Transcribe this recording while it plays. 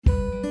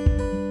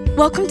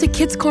Welcome to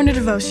Kids Corner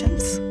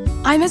Devotions.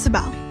 I'm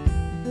Isabel.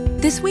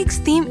 This week's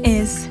theme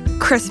is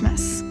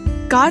Christmas,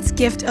 God's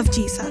gift of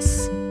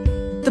Jesus.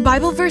 The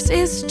Bible verse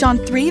is John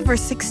 3,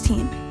 verse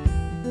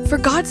 16. For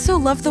God so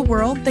loved the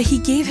world that he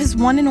gave his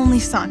one and only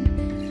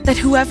Son, that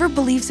whoever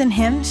believes in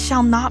him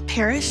shall not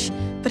perish,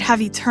 but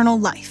have eternal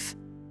life.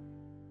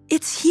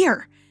 It's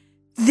here.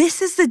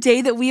 This is the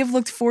day that we have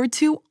looked forward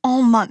to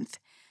all month.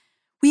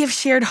 We have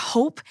shared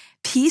hope,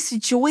 peace,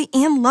 joy,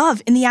 and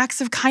love in the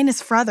acts of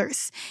kindness for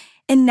others.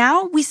 And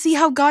now we see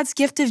how God's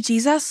gift of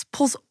Jesus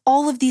pulls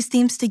all of these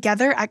themes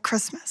together at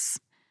Christmas.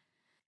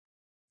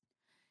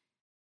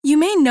 You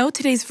may know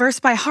today's verse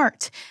by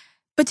heart,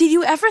 but did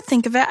you ever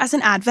think of it as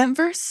an Advent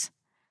verse?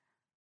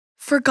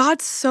 For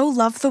God so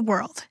loved the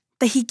world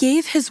that he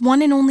gave his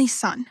one and only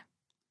Son.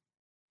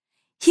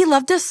 He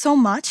loved us so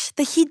much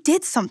that he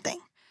did something.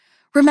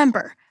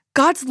 Remember,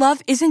 God's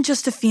love isn't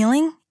just a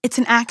feeling, it's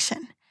an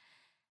action.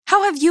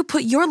 How have you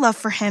put your love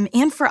for him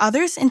and for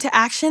others into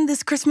action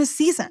this Christmas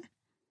season?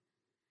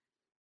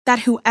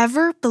 That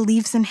whoever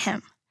believes in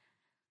him.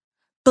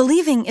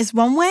 Believing is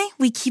one way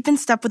we keep in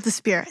step with the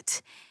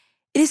Spirit.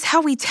 It is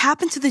how we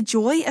tap into the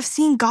joy of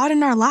seeing God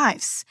in our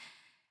lives.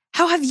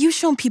 How have you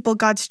shown people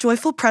God's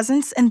joyful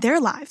presence in their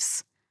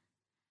lives?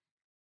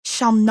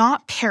 Shall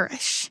not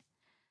perish.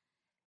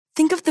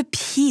 Think of the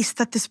peace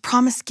that this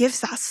promise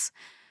gives us.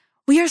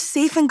 We are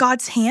safe in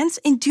God's hands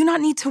and do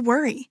not need to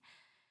worry.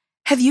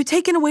 Have you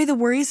taken away the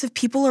worries of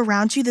people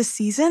around you this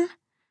season?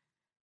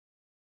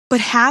 But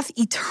have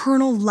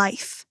eternal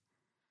life.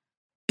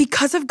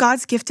 Because of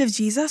God's gift of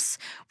Jesus,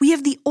 we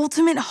have the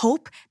ultimate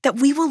hope that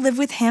we will live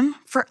with him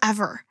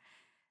forever.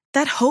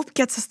 That hope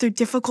gets us through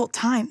difficult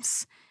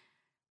times.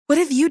 What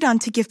have you done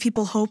to give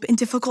people hope in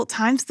difficult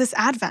times this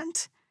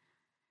Advent?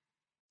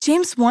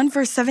 James 1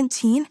 verse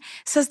 17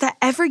 says that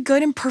every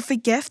good and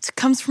perfect gift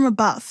comes from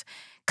above,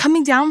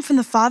 coming down from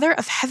the Father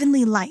of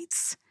heavenly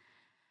lights.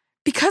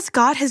 Because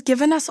God has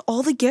given us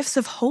all the gifts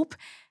of hope,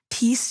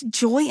 peace,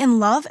 joy, and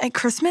love at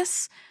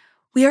Christmas,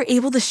 we are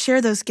able to share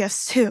those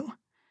gifts too.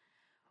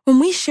 When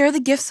we share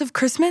the gifts of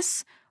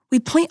Christmas, we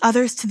point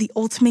others to the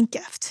ultimate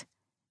gift,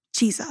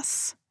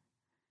 Jesus.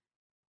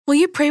 Will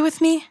you pray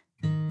with me?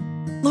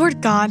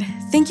 Lord God,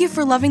 thank you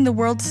for loving the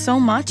world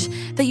so much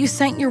that you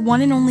sent your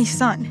one and only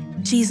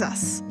Son,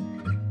 Jesus.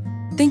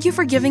 Thank you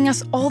for giving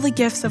us all the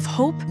gifts of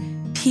hope,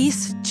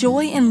 peace,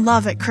 joy, and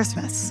love at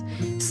Christmas,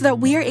 so that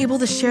we are able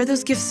to share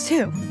those gifts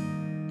too.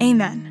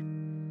 Amen.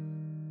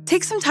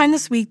 Take some time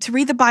this week to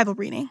read the Bible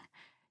reading,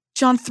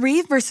 John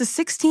 3, verses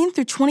 16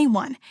 through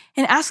 21,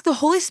 and ask the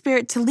Holy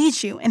Spirit to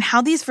lead you in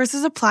how these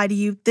verses apply to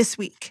you this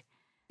week.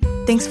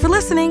 Thanks for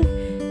listening.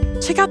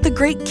 Check out the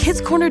great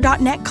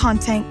kidscorner.net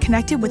content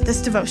connected with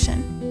this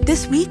devotion.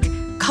 This week,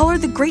 color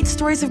the great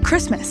stories of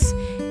Christmas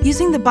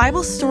using the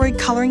Bible Story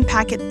Coloring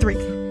Packet 3,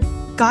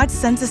 God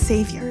Sends a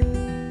Savior.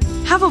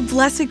 Have a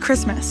blessed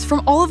Christmas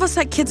from all of us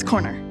at Kids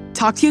Corner.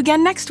 Talk to you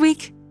again next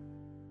week.